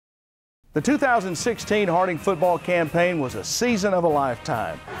The 2016 Harding football campaign was a season of a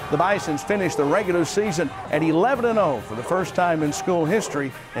lifetime. The Bisons finished the regular season at 11-0 for the first time in school history,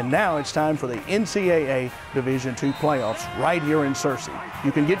 and now it's time for the NCAA Division II playoffs right here in Searcy.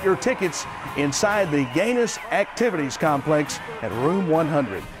 You can get your tickets inside the Gaines Activities Complex at room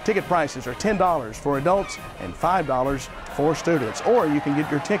 100. Ticket prices are $10 for adults and $5 for students, or you can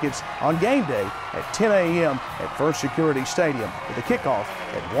get your tickets on game day at 10 a.m. at First Security Stadium with a kickoff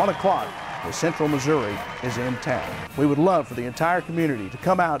at 1 o'clock. As Central Missouri is in town. We would love for the entire community to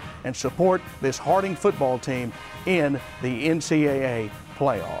come out and support this Harding football team in the NCAA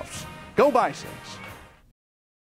playoffs. Go Bisons!